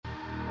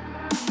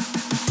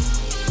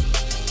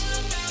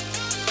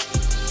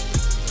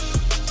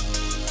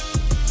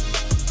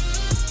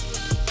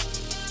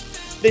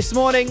This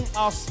morning,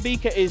 our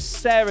speaker is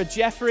Sarah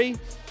Jeffrey.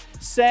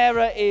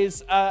 Sarah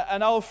is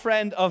an old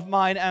friend of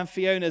mine and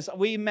Fiona's.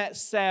 We met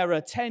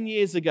Sarah 10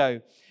 years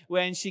ago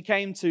when she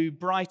came to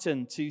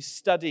Brighton to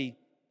study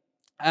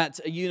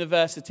at a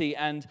university,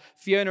 and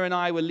Fiona and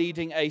I were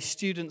leading a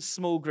student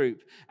small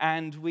group,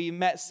 and we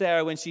met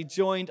Sarah when she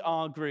joined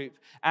our group,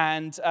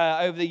 and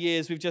over the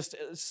years we've just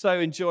so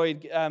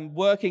enjoyed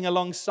working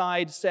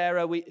alongside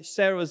Sarah.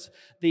 Sarah was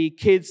the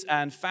kids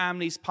and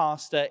families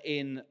pastor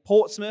in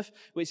Portsmouth,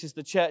 which is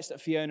the church that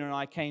Fiona and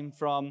I came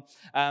from.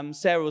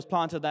 Sarah was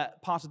part of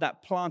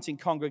that planting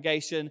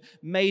congregation,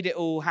 made it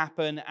all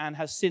happen, and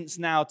has since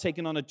now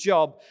taken on a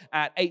job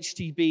at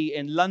HTB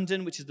in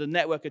London, which is the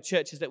network of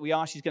churches that we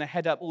are. She's going to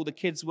head up all the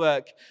kids'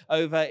 work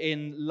over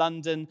in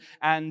London.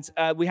 And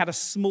we had a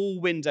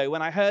small window.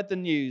 When I heard the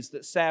news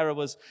that Sarah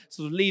was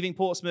sort of leaving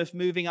Portsmouth,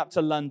 moving up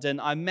to London,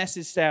 I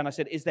messaged Sarah and I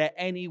said, is there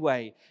any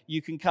way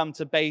you can come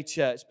to Bay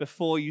Church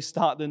before you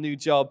start the new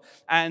job?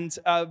 And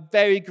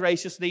very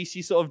graciously,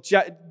 she sort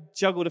of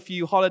juggled a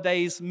few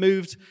holidays,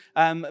 moved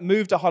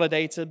a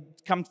holiday to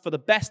come for the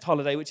best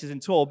holiday, which is in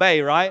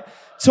Torbay, right?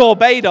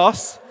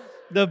 Torbados.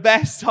 The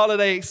best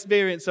holiday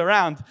experience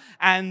around.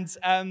 And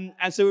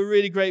so we're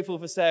really grateful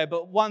for Sarah.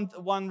 But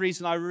one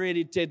reason I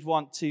really did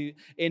want to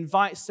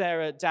invite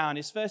Sarah down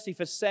is firstly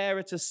for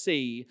Sarah to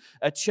see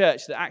a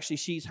church that actually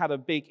she's had a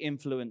big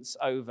influence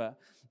over.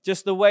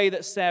 Just the way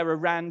that Sarah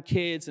ran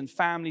kids and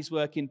families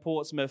work in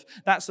Portsmouth,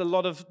 that's a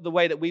lot of the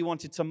way that we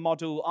wanted to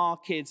model our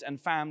kids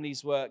and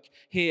families work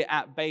here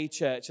at Bay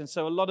Church. And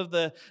so a lot of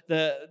the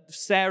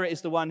Sarah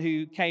is the one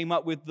who came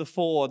up with the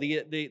four,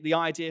 the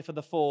idea for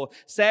the four.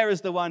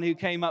 Sarah's the one who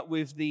came up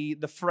with the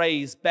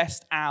phrase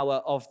best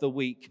hour of the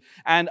week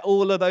and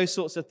all of those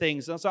sorts of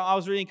things. And so I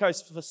was really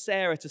encouraged for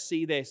Sarah to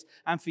see this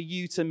and for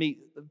you to meet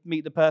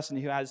the person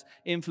who has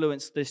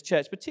influenced this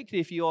church,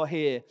 particularly if you're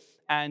here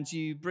and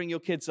you bring your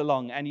kids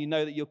along and you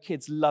know that your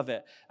kids love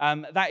it.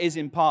 That is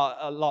in part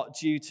a lot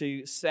due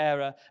to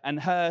Sarah and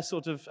her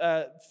sort of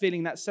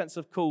feeling that sense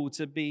of call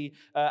to be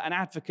an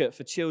advocate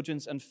for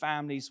children's and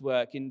families'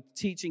 work in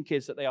teaching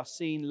kids that they are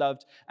seen,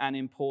 loved, and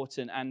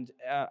important and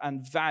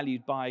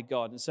valued by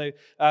God. And so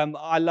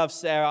I love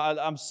Sarah.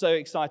 I'm so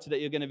excited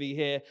that you're going to be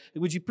here.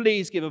 Would you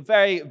please give a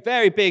very,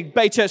 very big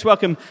Bay Church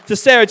welcome to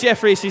Sarah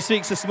Jeffrey as she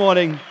speaks this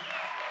morning.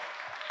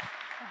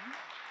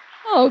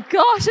 Oh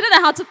gosh, I don't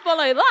know how to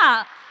follow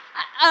that.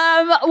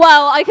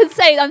 Well, I can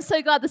say I'm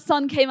so glad the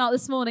sun came out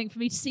this morning for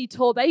me to see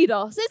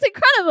Torbados. It's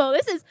incredible.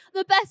 This is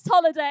the best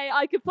holiday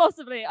I could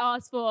possibly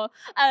ask for.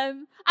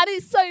 And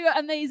it's so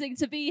amazing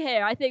to be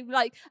here. I think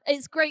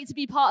it's great to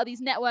be part of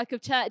these network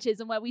of churches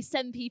and where we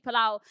send people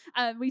out.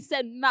 We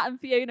sent Matt and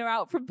Fiona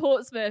out from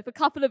Portsmouth a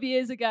couple of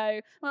years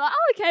ago. We're like,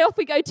 oh, okay, off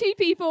we go. 2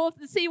 people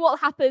to see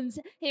what happens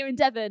here in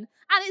Devon.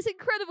 And it's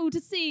incredible to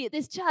see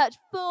this church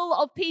full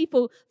of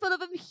people, full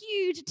of a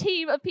huge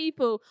team of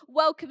people,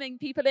 welcoming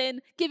people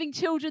in, giving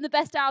children the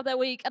best hour of their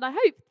week, and I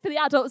hope for the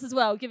adults as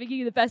well, giving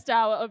you the best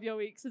hour of your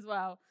weeks as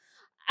well.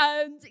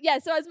 And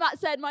so as Matt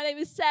said, my name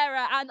is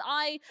Sarah, and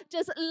I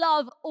just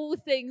love all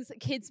things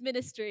kids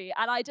ministry.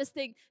 And I just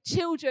think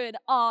children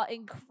are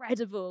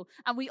incredible,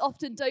 and we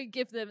often don't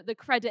give them the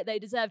credit they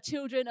deserve.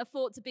 Children are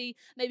thought to be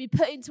maybe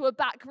put into a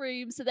back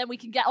room so then we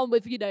can get on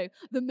with, the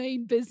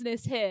main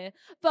business here.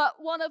 But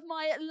one of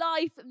my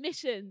life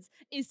missions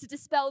is to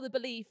dispel the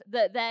belief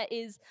that there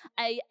is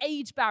an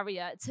age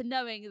barrier to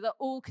knowing the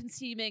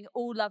all-consuming,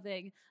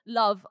 all-loving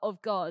love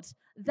of God.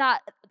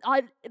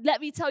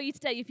 Let me tell you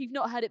today, if you've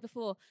not heard it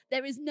before,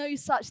 there is no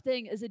such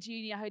thing as a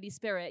junior Holy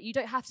Spirit. You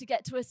don't have to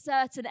get to a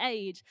certain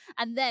age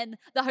and then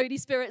the Holy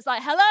Spirit's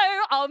like,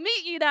 hello, I'll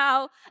meet you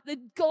now. The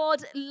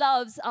God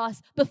loves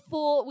us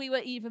before we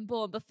were even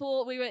born,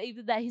 before we were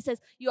even there. He says,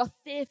 you are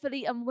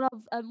fearfully and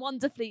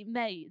wonderfully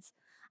made.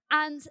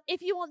 And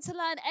if you want to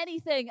learn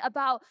anything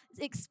about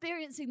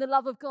experiencing the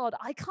love of God,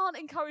 I can't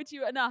encourage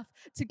you enough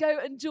to go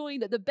and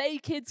join the Bay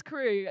Kids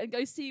crew and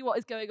go see what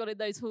is going on in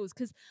those halls.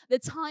 Because the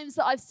times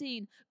that I've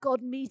seen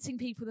God meeting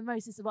people the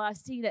most is when I've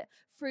seen it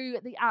through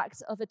the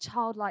act of a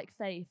childlike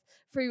faith,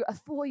 through a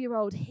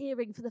 4-year-old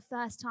hearing for the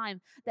first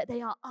time that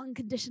they are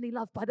unconditionally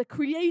loved by the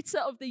creator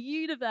of the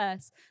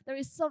universe. There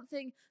is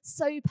something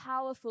so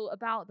powerful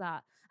about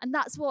that. And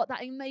that's what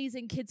that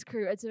amazing kids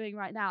crew are doing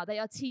right now. They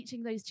are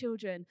teaching those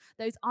children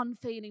those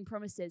unfailing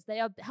promises. They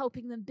are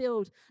helping them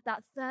build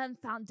that firm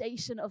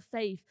foundation of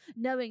faith,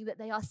 knowing that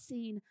they are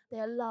seen, they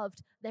are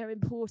loved, they're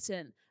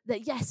important.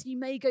 That yes, you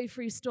may go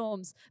through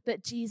storms,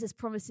 but Jesus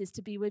promises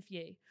to be with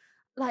you.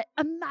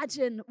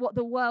 Imagine what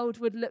the world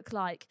would look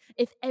like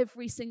if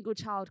every single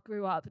child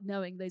grew up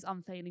knowing those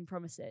unfailing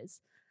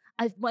promises,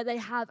 where they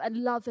have a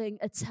loving,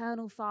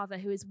 eternal Father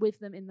who is with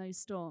them in those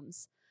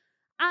storms.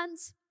 And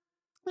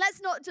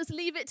let's not just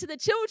leave it to the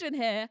children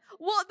here.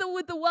 What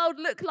would the world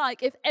look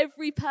like if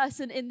every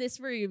person in this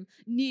room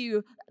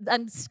knew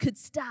and could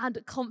stand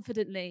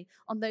confidently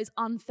on those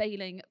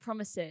unfailing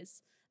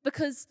promises?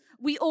 Because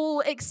we all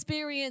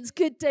experience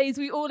good days,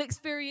 we all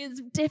experience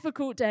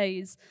difficult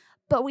days,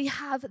 but we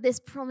have this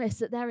promise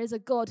that there is a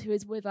God who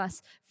is with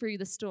us through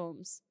the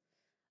storms.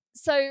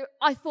 So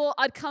I thought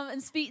I'd come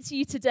and speak to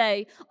you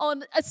today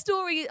on a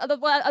story of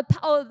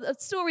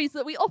stories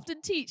that we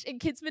often teach in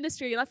kids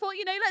ministry. And I thought,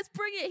 let's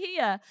bring it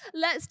here.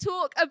 Let's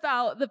talk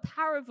about the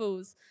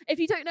parables. If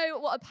you don't know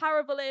what a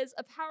parable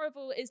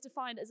is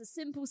defined as a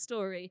simple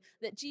story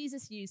that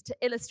Jesus used to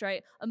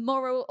illustrate a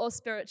moral or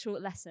spiritual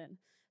lesson.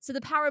 So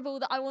the parable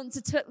that I want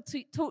to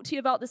talk to you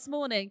about this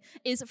morning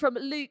is from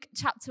Luke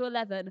chapter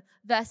 11,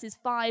 verses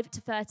 5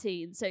 to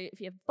 13. So if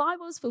you have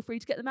Bibles, feel free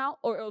to get them out,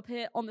 or it will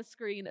appear on the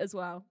screen as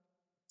well.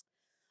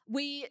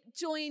 We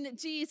join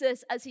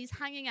Jesus as he's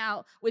hanging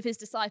out with his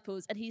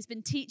disciples, and he's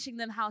been teaching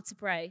them how to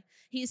pray.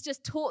 He's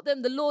just taught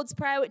them the Lord's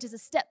Prayer, which is a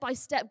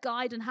step-by-step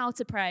guide on how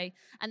to pray,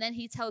 and then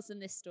he tells them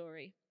this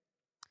story.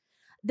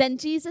 Then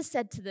Jesus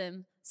said to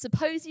them,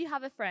 "Suppose you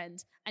have a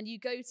friend, and you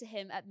go to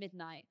him at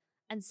midnight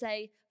and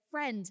say,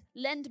 'Friend,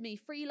 lend me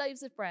 3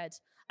 loaves of bread.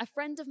 A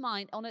friend of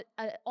mine on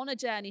a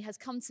journey has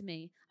come to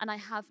me, and I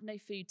have no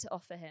food to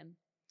offer him.'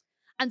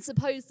 And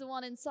suppose the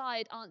one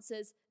inside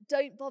answers,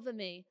 'Don't bother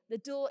me. The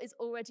door is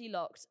already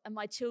locked, and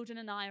my children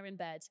and I are in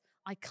bed.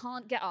 I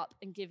can't get up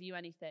and give you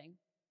anything.'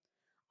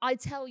 I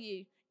tell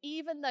you,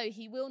 even though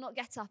he will not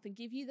get up and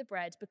give you the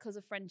bread because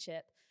of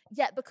friendship,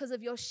 yet because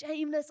of your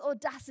shameless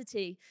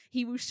audacity,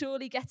 he will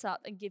surely get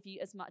up and give you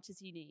as much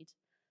as you need.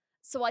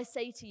 So I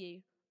say to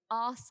you,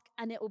 ask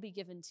and it will be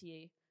given to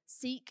you.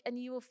 Seek and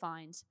you will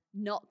find.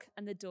 Knock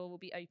and the door will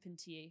be opened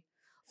to you.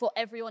 For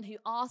everyone who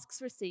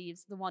asks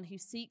receives, the one who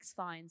seeks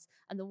finds,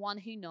 and the one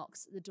who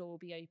knocks, the door will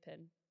be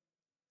open."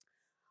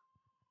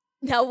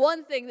 Now,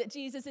 one thing that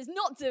Jesus is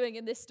not doing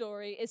in this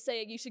story is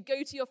saying you should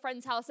go to your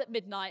friend's house at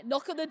midnight,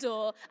 knock on the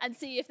door, and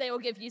see if they will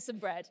give you some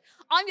bread.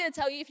 I'm going to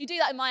tell you, if you do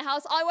that in my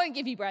house, I won't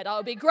give you bread. I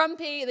will be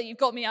grumpy that you've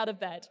got me out of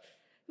bed.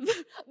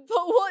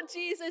 But what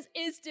Jesus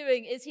is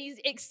doing is he's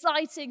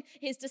exciting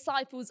his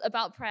disciples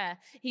about prayer.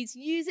 He's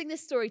using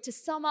this story to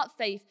sum up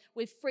faith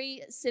with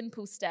 3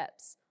 simple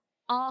steps.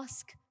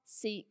 Ask,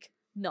 seek,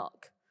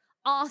 knock.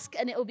 Ask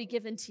and it will be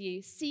given to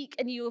you. Seek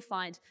and you will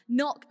find.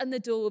 Knock and the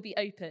door will be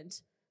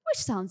opened. Which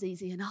sounds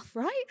easy enough,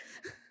 right?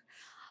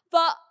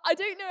 But I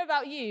don't know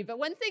about you, but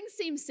when things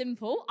seem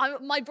simple,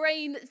 my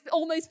brain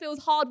almost feels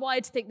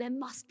hardwired to think there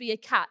must be a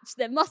catch.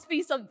 There must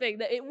be something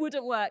that it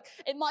wouldn't work.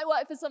 It might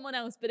work for someone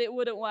else, but it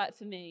wouldn't work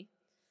for me.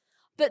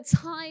 But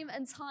time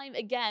and time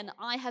again,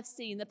 I have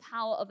seen the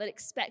power of an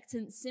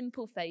expectant,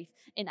 simple faith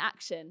in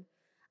action.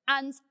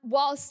 And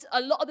whilst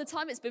a lot of the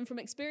time it's been from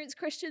experienced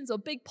Christians or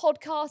big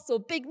podcasts or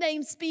big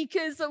name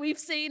speakers that we've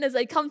seen as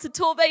they come to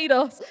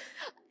Torvados,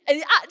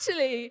 and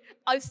actually,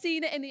 I've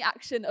seen it in the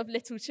action of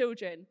little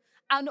children.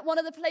 And one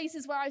of the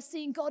places where I've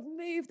seen God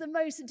move the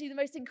most and do the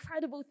most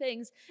incredible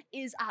things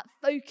is at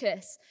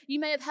Focus.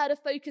 You may have heard of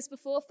Focus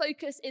before.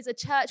 Focus is a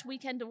church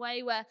weekend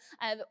away where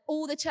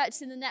all the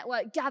churches in the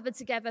network gather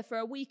together for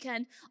a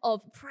weekend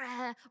of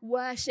prayer,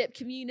 worship,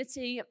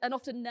 community, and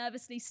often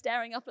nervously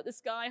staring up at the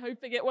sky,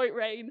 hoping it won't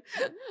rain.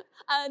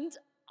 And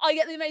I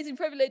get the amazing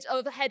privilege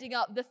of heading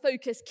up the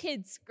Focus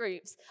Kids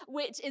groups,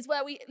 which is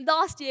where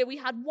last year we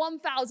had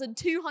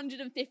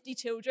 1,250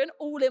 children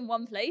all in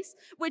one place,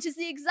 which is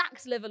the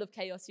exact level of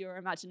chaos you're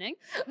imagining.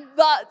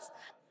 But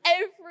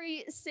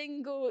every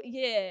single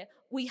year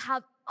we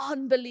have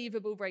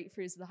unbelievable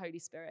breakthroughs of the Holy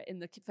Spirit in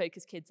the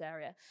Focus Kids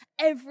area.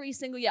 Every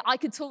single year. I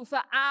could talk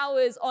for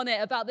hours on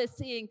it about this,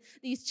 seeing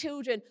these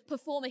children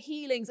perform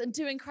healings and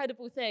do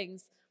incredible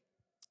things.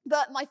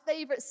 But my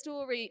favorite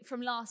story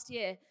from last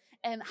year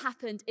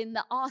happened in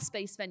the R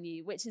Space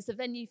venue, which is the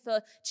venue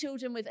for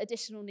children with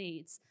additional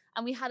needs.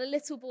 And we had a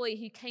little boy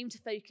who came to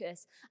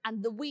Focus,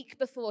 and the week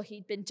before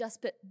he'd been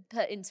just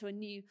put into a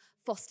new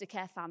foster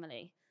care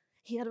family.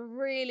 He had a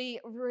really,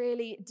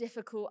 really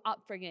difficult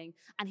upbringing,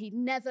 and he'd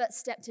never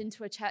stepped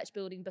into a church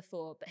building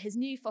before, but his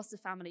new foster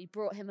family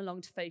brought him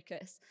along to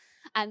Focus.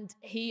 And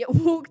he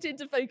walked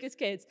into Focus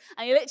Kids,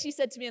 and he literally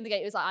said to me on the gate,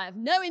 he was like, "I have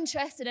no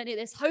interest in any of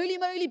this holy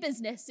moly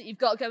business that you've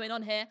got going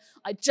on here.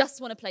 I just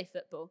want to play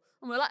football."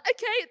 And we're like,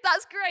 okay,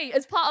 that's great.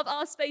 As part of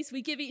our space,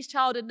 we give each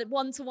child a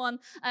one-to-one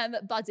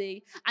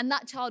buddy, and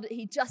that child,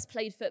 he just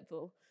played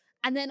football.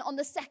 And then on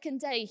the second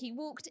day, he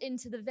walked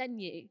into the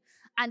venue,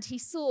 and he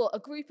saw a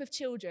group of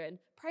children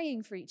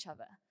praying for each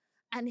other.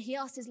 And he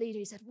asked his leader,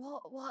 he said,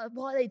 what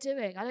are they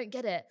doing? I don't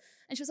get it.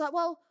 And she was like,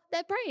 well,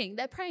 they're praying,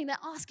 they're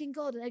asking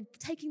God, and they're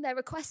taking their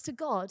request to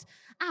God.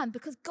 And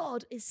because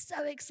God is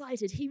so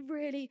excited, he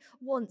really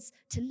wants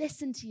to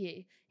listen to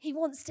you. He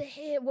wants to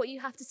hear what you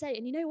have to say.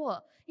 And you know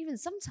what? Even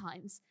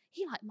sometimes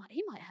he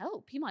might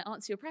help. He might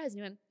answer your prayers. And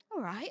you went,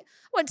 all right.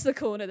 Went to the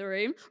corner of the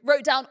room,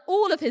 wrote down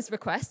all of his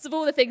requests of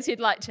all the things he'd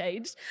like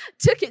changed,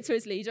 took it to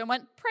his leader and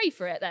went, pray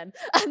for it then.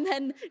 And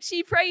then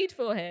she prayed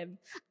for him.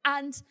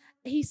 And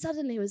he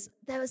suddenly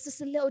there was just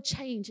a little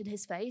change in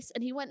his face,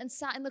 and he went and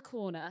sat in the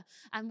corner,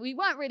 and we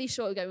weren't really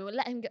sure we would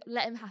let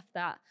him have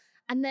that.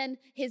 And then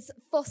his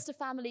foster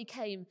family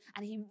came,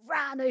 and he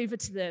ran over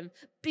to them,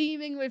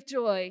 beaming with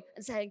joy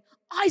and saying,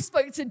 "I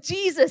spoke to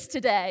Jesus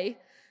today."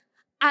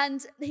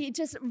 And he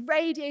just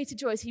radiated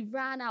joy as he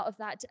ran out of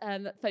that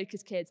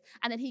Focus Kids.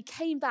 And then he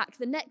came back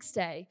the next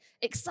day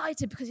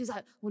excited because he was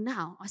like, well,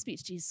 now I speak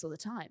to Jesus all the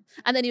time.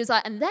 And then he was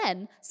like, and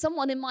then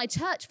someone in my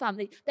church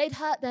family, they'd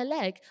hurt their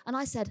leg. And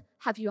I said,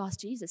 have you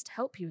asked Jesus to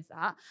help you with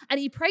that? And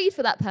he prayed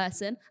for that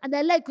person and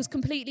their leg was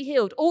completely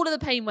healed. All of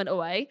the pain went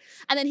away.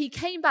 And then he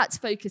came back to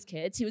Focus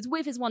Kids. He was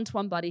with his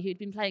one-to-one buddy who'd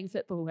been playing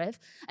football with.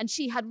 And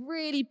she had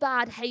really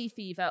bad hay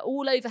fever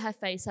all over her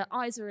face. Her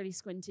eyes were really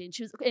squinty. And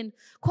she was in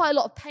quite a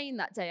lot of pain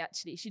that day,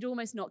 actually. She'd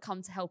almost not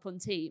come to help on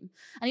team.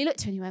 And he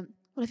looked at her and he went,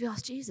 well, have you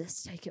asked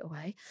Jesus to take it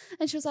away?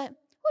 And she was like,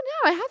 well,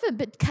 no, I haven't,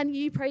 but can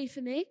you pray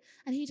for me?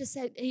 And he just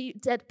said,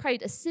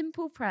 prayed a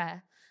simple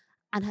prayer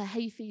and her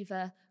hay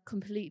fever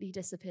completely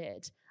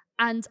disappeared.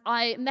 And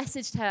I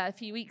messaged her a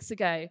few weeks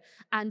ago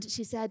and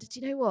she said, do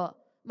you know what?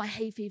 My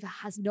hay fever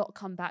has not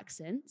come back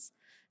since.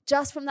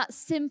 Just from that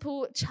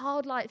simple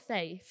childlike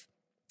faith,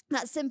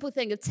 that simple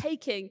thing of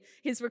taking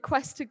his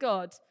request to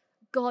God,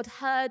 God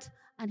heard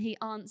and he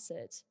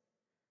answered.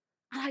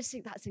 And I just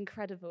think that's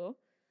incredible.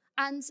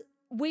 And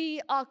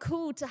we are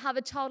called to have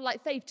a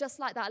childlike faith, just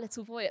like that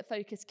little boy at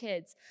Focus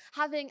Kids.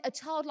 Having a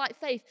childlike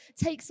faith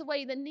takes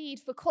away the need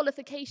for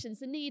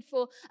qualifications, the need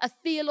for a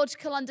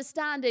theological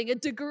understanding, a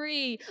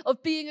degree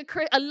of being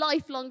a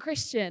lifelong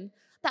Christian.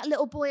 That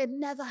little boy had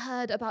never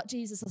heard about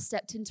Jesus or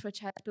stepped into a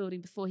church building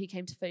before he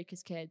came to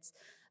Focus Kids.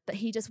 But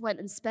he just went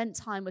and spent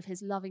time with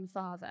his loving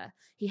Father.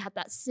 He had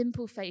that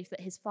simple faith that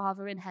his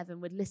Father in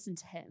heaven would listen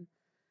to him.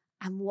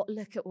 And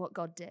look at what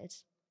God did.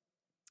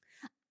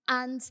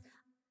 And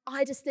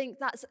I just think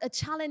that's a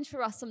challenge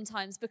for us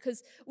sometimes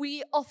because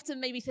we often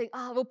maybe think,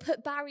 we'll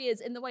put barriers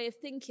in the way of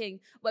thinking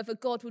whether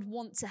God would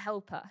want to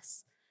help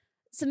us.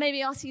 So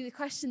maybe ask you the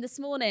question this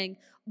morning,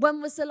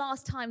 when was the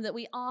last time that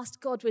we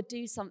asked God would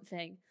do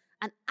something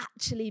and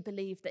actually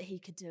believed that he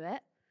could do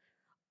it?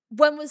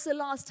 When was the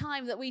last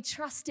time that we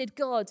trusted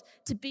God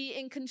to be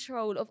in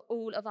control of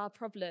all of our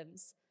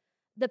problems?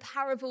 The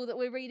parable that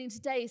we're reading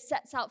today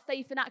sets out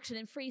faith in action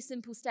in 3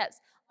 simple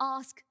steps.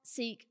 Ask,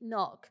 seek,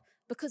 knock.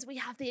 Because we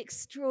have the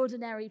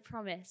extraordinary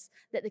promise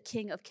that the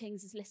King of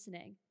Kings is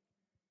listening.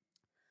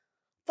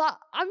 But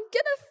I'm going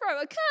to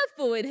throw a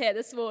curveball in here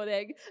this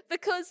morning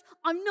because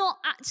I'm not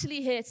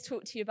actually here to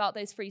talk to you about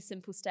those 3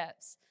 simple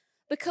steps.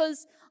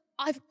 Because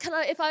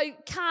if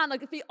I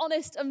could be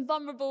honest and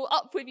vulnerable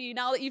up with you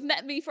now that you've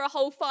met me for a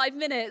whole 5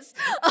 minutes.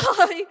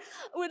 I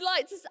would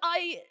like to,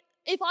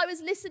 if I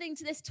was listening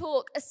to this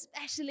talk,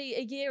 especially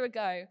a year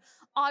ago,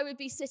 I would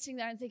be sitting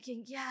there and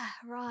thinking, yeah,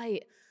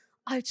 right.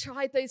 I've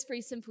tried those 3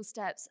 simple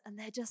steps and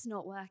they're just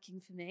not working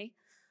for me.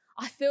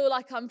 I feel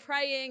like I'm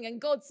praying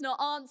and God's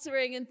not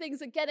answering and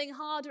things are getting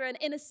harder and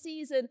in a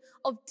season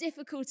of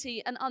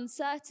difficulty and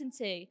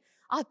uncertainty.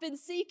 I've been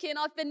seeking,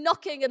 I've been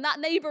knocking, and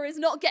that neighbor is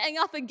not getting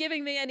up and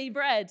giving me any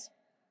bread.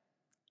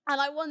 And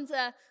I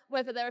wonder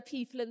whether there are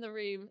people in the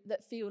room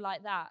that feel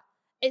like that.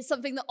 It's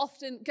something that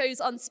often goes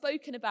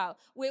unspoken about.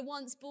 We're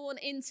once born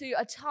into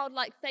a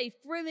childlike faith,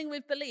 brimming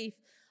with belief,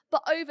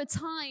 but over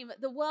time,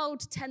 the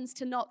world tends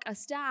to knock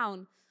us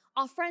down.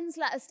 Our friends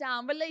let us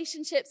down.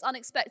 Relationships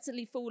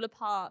unexpectedly fall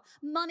apart.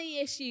 Money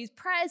issues,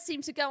 prayers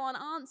seem to go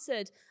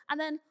unanswered. And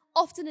then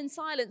often in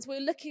silence, we're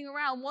looking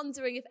around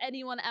wondering if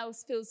anyone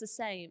else feels the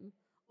same.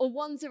 Or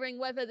wondering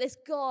whether this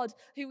God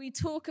who we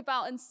talk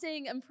about and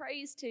sing and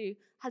praise to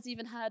has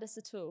even heard us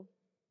at all.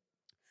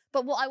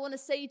 But what I want to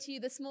say to you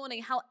this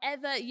morning,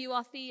 however you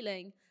are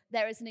feeling,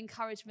 there is an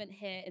encouragement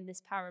here in this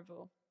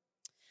parable.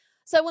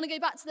 So I want to go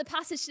back to the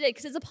passage today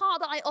because it's a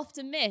part that I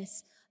often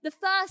miss. The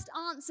first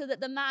answer that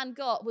the man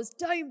got was,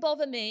 don't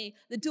bother me.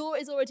 The door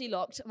is already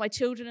locked. My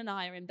children and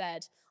I are in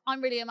bed.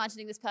 I'm really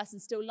imagining this person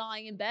still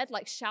lying in bed,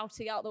 like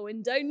shouting out the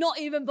window, not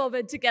even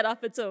bothered to get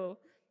up at all.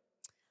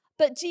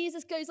 But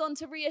Jesus goes on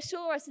to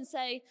reassure us and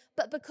say,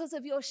 but because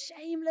of your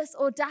shameless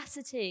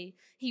audacity,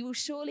 he will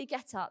surely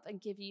get up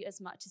and give you as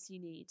much as you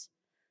need.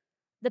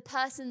 The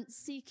person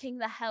seeking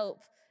the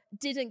help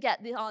didn't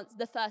get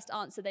the first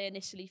answer they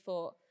initially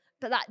thought.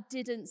 But that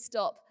didn't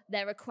stop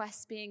their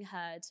requests being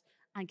heard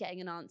and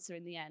getting an answer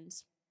in the end.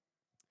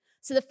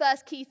 So the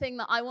first key thing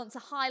that I want to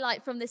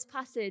highlight from this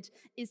passage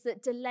is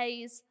that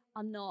delays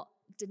are not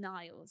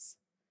denials.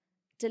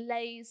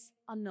 Delays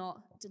are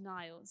not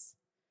denials.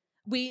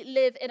 We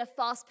live in a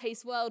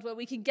fast-paced world where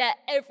we can get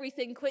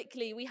everything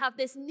quickly. We have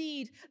this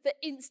need for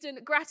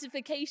instant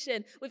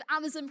gratification, with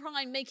Amazon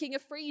Prime making a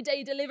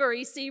 3-day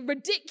delivery seem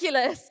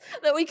ridiculous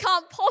that we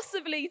can't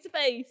possibly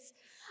face.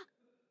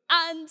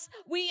 And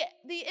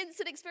the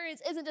instant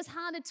experience isn't just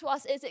handed to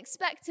us, it's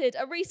expected.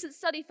 A recent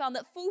study found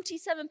that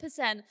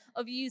 47%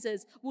 of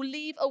users will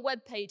leave a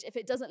web page if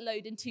it doesn't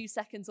load in 2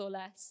 seconds or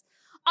less.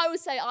 I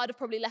would say I'd have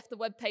probably left the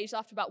web page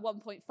after about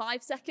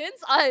 1.5 seconds.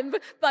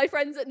 My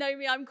friends that know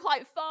me, I'm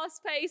quite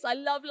fast-paced. I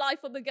love life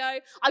on the go.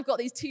 I've got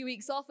these 2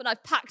 weeks off and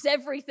I've packed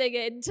everything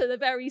in to the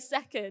very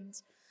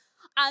second.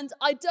 And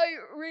I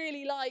don't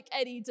really like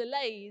any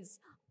delays.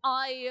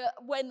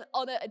 went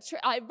on a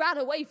trip. I ran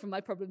away from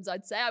my problems,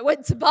 I'd say. I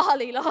went to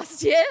Bali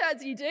last year,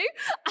 as you do.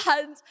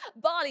 And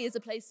Bali is a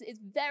place that is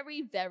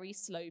very, very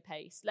slow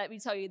paced. Let me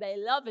tell you, they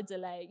love a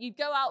delay. You'd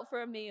go out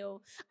for a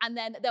meal, and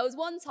then there was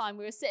one time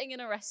we were sitting in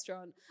a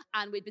restaurant,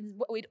 and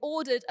we'd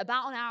ordered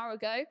about an hour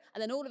ago,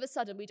 and then all of a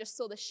sudden we just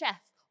saw the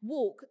chef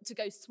walk to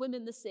go swim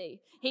in the sea.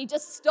 He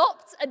just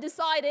stopped and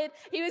decided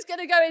he was going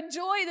to go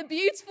enjoy the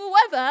beautiful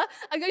weather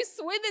and go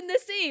swim in the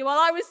sea while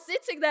I was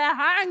sitting there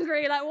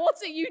hangry, like, what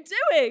are you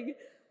doing?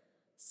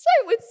 So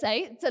we'd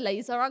say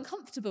delays are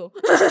uncomfortable.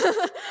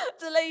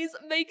 Delays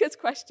make us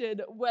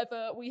question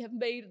whether we have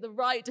made the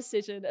right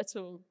decision at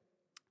all.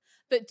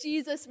 But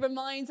Jesus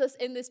reminds us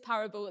in this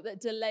parable that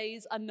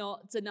delays are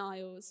not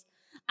denials.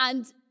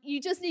 And you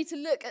just need to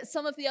look at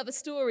some of the other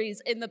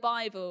stories in the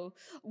Bible,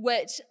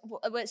 which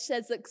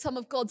says that some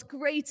of God's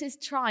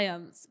greatest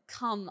triumphs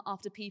come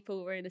after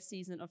people were in a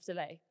season of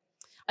delay.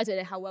 I don't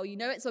know how well you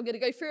know it, so I'm going to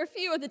go through a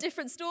few of the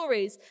different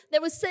stories.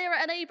 There was Sarah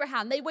and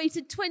Abraham. They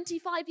waited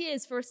 25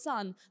 years for a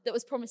son that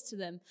was promised to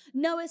them.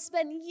 Noah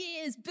spent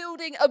years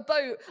building a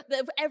boat,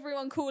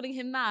 everyone calling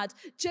him mad.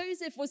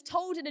 Joseph was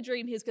told in a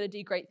dream he was going to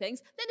do great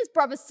things. Then his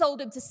brothers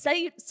sold him to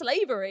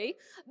slavery.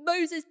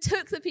 Moses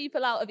took the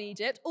people out of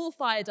Egypt, all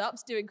fired up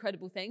to do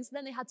incredible things.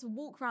 Then they had to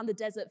walk around the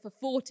desert for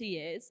 40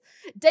 years.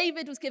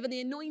 David was given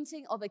the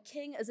anointing of a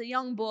king as a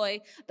young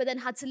boy, but then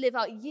had to live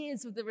out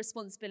years with the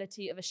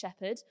responsibility of a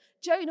shepherd.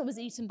 Jonah was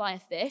eaten by a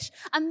fish,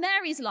 and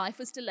Mary's life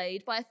was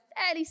delayed by a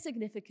fairly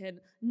significant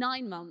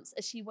 9 months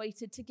as she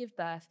waited to give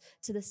birth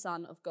to the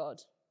Son of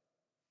God.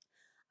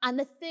 And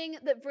the thing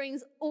that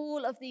brings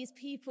all of these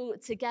people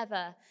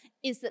together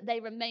is that they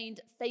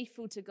remained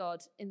faithful to God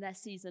in their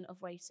season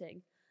of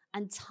waiting.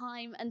 And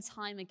time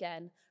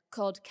again,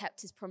 God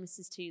kept his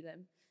promises to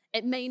them.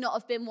 It may not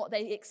have been what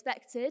they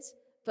expected,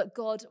 but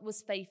God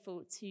was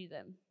faithful to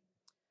them.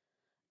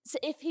 So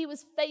if he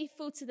was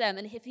faithful to them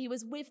and if he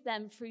was with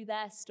them through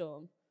their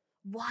storm,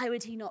 why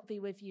would he not be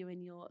with you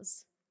in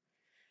yours?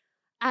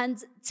 And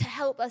to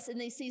help us in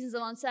these seasons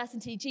of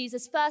uncertainty,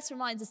 Jesus first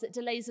reminds us that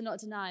delays are not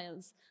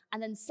denials.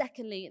 And then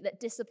secondly, that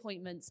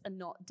disappointments are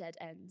not dead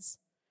ends.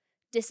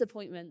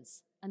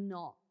 Disappointments are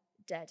not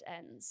dead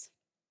ends.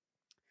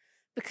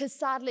 Because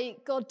sadly,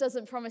 God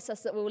doesn't promise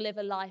us that we'll live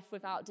a life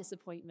without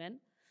disappointment.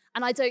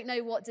 And I don't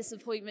know what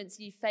disappointments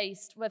you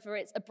faced, whether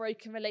it's a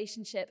broken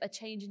relationship, a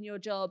change in your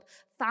job,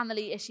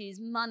 family issues,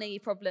 money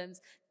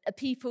problems,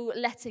 people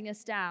letting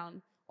us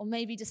down, or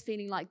maybe just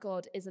feeling like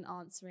God isn't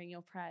answering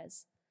your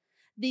prayers.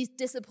 These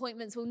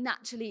disappointments will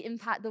naturally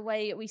impact the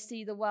way we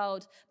see the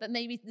world, but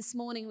maybe this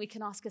morning we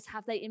can ask us,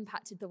 have they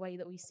impacted the way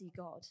that we see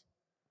God?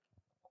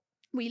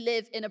 We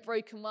live in a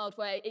broken world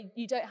where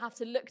you don't have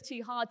to look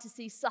too hard to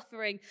see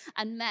suffering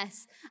and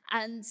mess,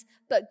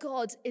 but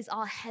God is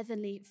our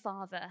heavenly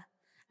Father.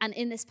 And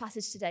in this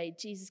passage today,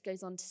 Jesus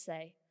goes on to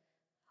say,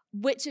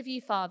 which of you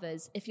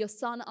fathers, if your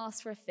son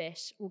asks for a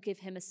fish, will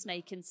give him a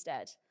snake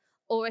instead?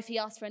 Or if he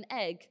asks for an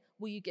egg,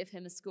 will you give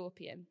him a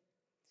scorpion?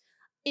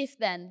 If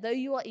then, though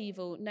you are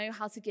evil, know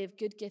how to give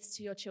good gifts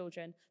to your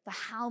children, for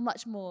how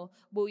much more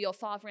will your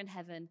Father in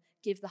heaven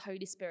give the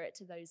Holy Spirit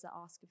to those that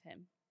ask of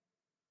him?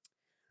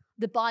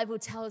 The Bible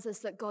tells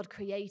us that God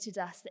created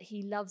us, that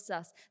he loves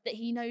us, that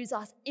he knows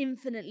us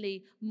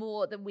infinitely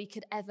more than we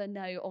could ever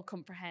know or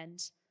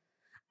comprehend.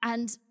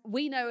 And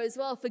we know as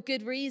well, for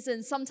good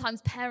reason,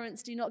 sometimes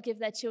parents do not give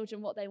their children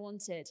what they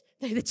wanted,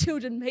 though the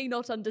children may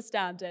not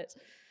understand it.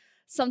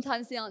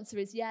 Sometimes the answer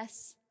is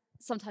yes,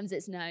 sometimes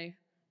it's no,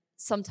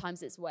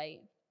 sometimes it's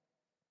wait.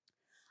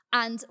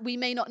 And we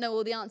may not know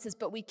all the answers,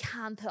 but we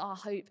can put our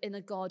hope in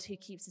a God who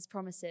keeps his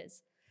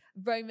promises.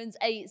 Romans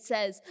 8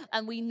 says,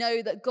 and we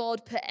know that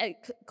God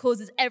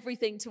causes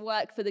everything to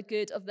work for the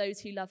good of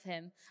those who love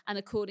him and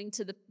according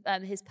to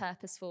his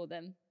purpose for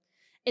them.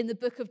 In the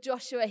book of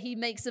Joshua, he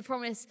makes a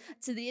promise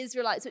to the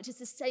Israelites, which is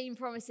the same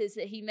promises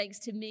that he makes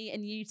to me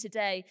and you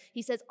today.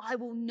 He says, I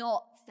will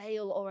not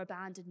fail or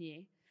abandon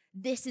you.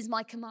 This is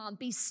my command.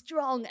 Be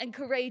strong and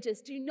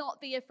courageous. Do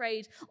not be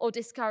afraid or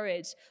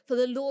discouraged, for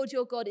the Lord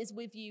your God is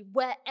with you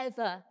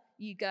wherever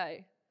you go.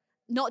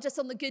 Not just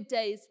on the good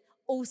days,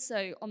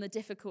 also on the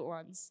difficult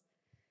ones.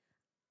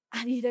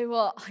 And you know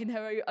what? I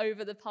know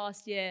over the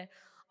past year,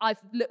 I've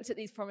looked at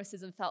these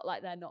promises and felt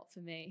like they're not for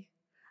me.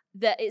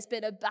 That it's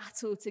been a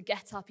battle to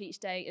get up each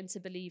day and to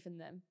believe in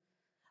them.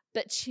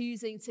 But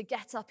choosing to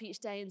get up each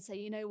day and say,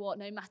 you know what,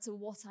 no matter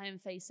what I am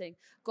facing,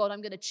 God,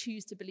 I'm going to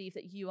choose to believe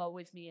that you are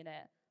with me in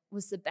it,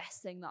 was the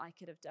best thing that I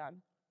could have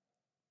done.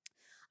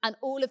 And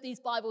all of these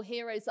Bible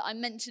heroes that I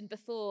mentioned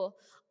before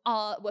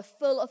were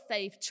full of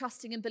faith,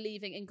 trusting and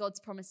believing in God's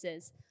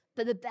promises.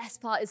 But the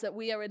best part is that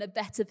we are in a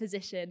better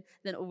position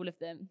than all of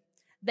them.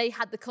 They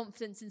had the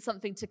confidence in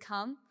something to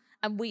come,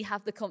 and we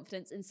have the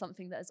confidence in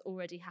something that has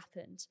already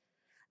happened.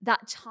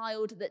 That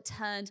child that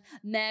turned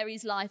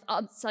Mary's life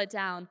upside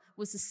down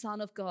was the Son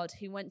of God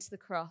who went to the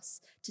cross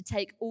to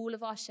take all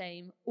of our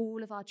shame,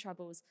 all of our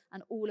troubles,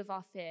 and all of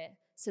our fear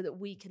so that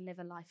we can live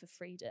a life of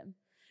freedom,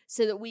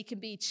 so that we can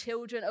be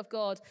children of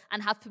God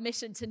and have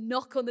permission to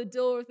knock on the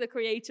door of the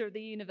creator of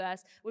the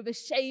universe with a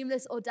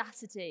shameless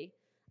audacity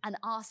and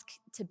ask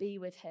to be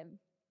with him.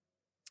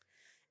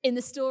 In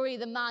the story,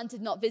 the man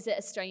did not visit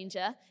a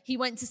stranger. He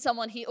went to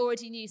someone he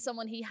already knew,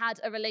 someone he had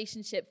a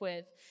relationship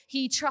with.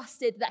 He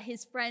trusted that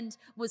his friend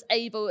was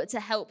able to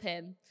help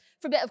him.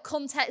 For a bit of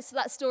context to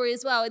that story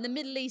as well, in the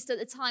Middle East at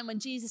the time when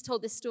Jesus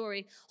told this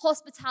story,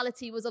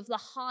 hospitality was of the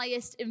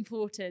highest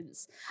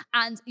importance,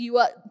 and you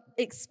were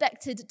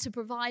expected to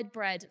provide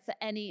bread for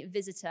any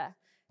visitor.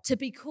 To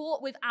be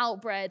caught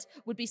without bread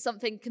would be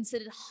something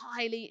considered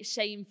highly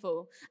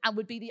shameful and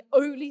would be the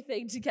only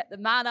thing to get the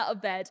man out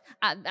of bed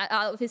and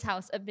out of his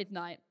house at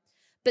midnight.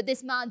 But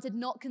this man did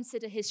not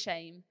consider his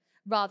shame.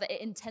 Rather, it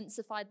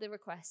intensified the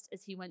request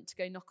as he went to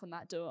go knock on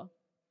that door.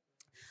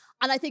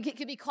 And I think it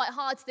could be quite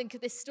hard to think of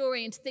this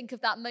story and to think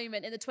of that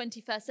moment in the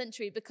 21st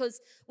century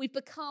because we've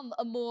become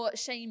a more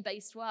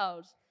shame-based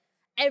world.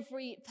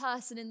 Every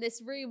person in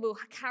this room will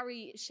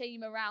carry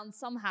shame around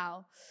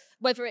somehow,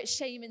 whether it's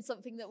shame in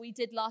something that we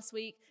did last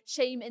week,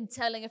 shame in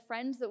telling a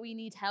friend that we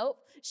need help,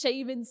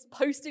 shame in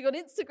posting on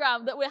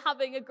Instagram that we're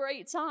having a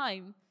great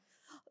time.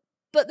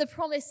 But the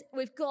promise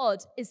with God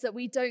is that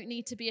we don't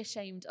need to be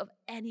ashamed of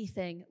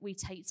anything we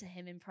take to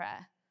him in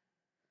prayer.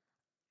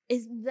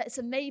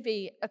 So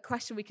maybe a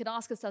question we could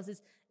ask ourselves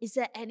is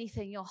there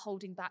anything you're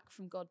holding back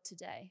from God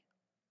today?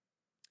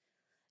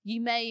 You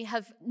may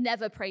have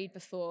never prayed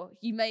before.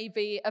 You may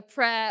be a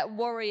prayer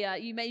warrior.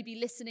 You may be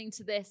listening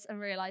to this and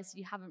realize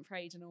you haven't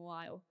prayed in a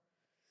while.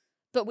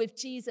 But with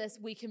Jesus,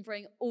 we can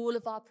bring all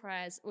of our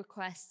prayers,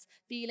 requests,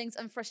 feelings,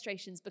 and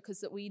frustrations because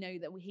that we know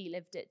that he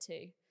lived it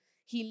too.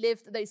 He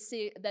lived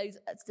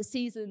the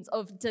seasons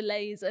of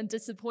delays and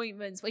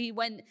disappointments where he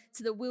went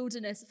to the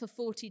wilderness for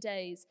 40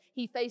 days.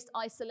 He faced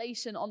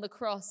isolation on the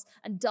cross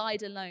and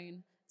died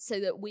alone so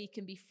that we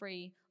can be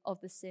free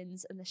of the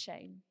sins and the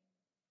shame.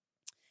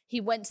 He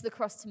went to the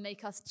cross to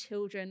make us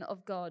children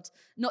of God,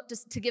 not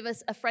just to give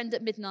us a friend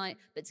at midnight,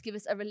 but to give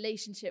us a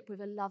relationship with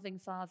a loving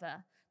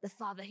Father, the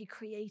Father who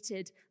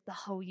created the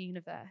whole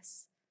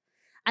universe.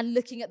 And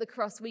looking at the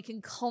cross, we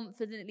can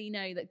confidently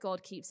know that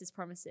God keeps his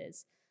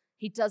promises.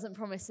 He doesn't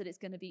promise that it's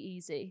going to be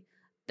easy,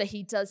 but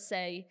he does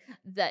say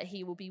that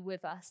he will be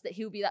with us, that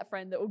he will be that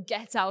friend that will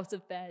get out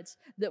of bed,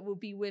 that will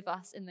be with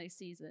us in those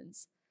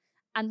seasons.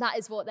 And that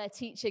is what they're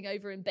teaching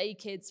over in Bay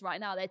Kids right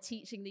now. They're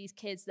teaching these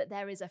kids that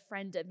there is a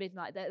friend at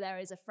midnight, that there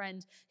is a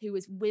friend who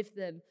is with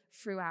them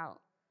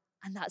throughout.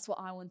 And that's what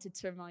I wanted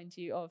to remind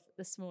you of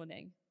this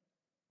morning.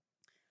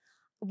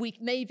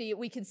 Maybe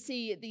we can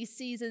see these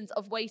seasons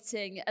of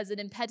waiting as an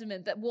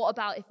impediment, but what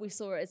about if we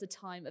saw it as a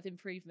time of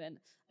improvement?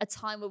 A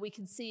time where we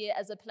can see it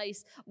as a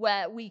place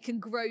where we can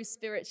grow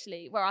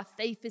spiritually, where our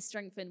faith is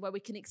strengthened, where we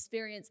can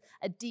experience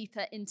a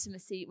deeper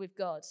intimacy with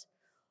God.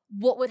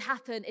 What would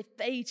happen if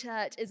Bay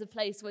Church is a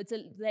place where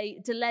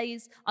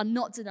delays are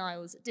not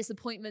denials,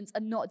 disappointments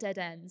are not dead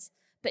ends,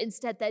 but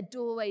instead they're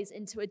doorways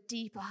into a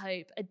deeper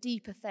hope, a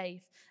deeper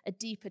faith, a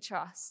deeper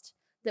trust,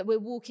 that we're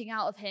walking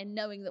out of here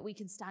knowing that we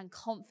can stand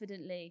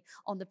confidently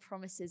on the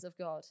promises of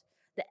God,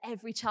 that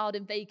every child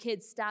in Bay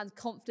Kids stands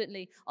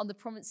confidently on the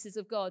promises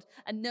of God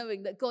and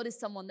knowing that God is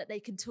someone that they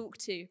can talk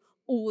to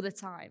all the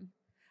time.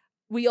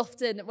 We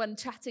often, when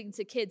chatting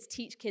to kids,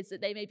 teach kids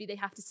that they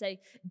have to say,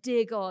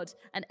 "Dear God,"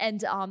 and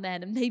end at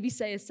 "Amen," and maybe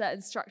say a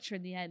certain structure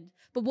in the end.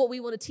 But what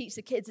we want to teach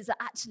the kids is that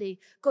actually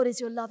God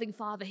is your loving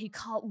Father who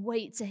can't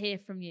wait to hear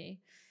from you.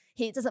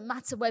 It doesn't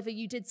matter whether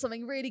you did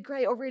something really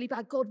great or really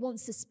bad. God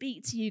wants to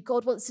speak to you.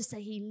 God wants to say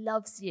he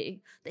loves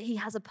you, that he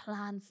has a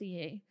plan for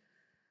you.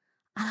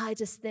 And I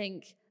just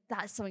think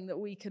that's something that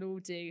we can all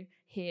do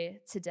here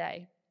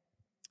today.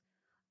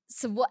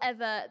 So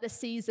whatever the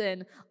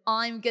season,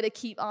 I'm going to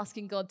keep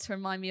asking God to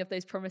remind me of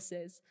those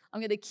promises.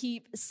 I'm going to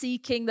keep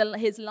seeking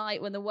his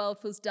light when the world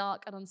feels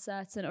dark and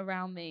uncertain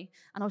around me.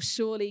 And I'll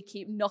surely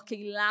keep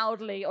knocking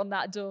loudly on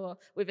that door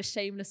with a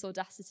shameless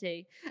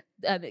audacity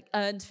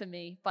earned for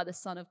me by the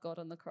Son of God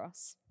on the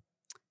cross.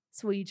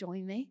 So will you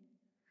join me?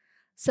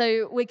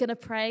 So we're going to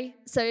pray.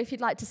 So if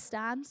you'd like to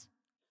stand.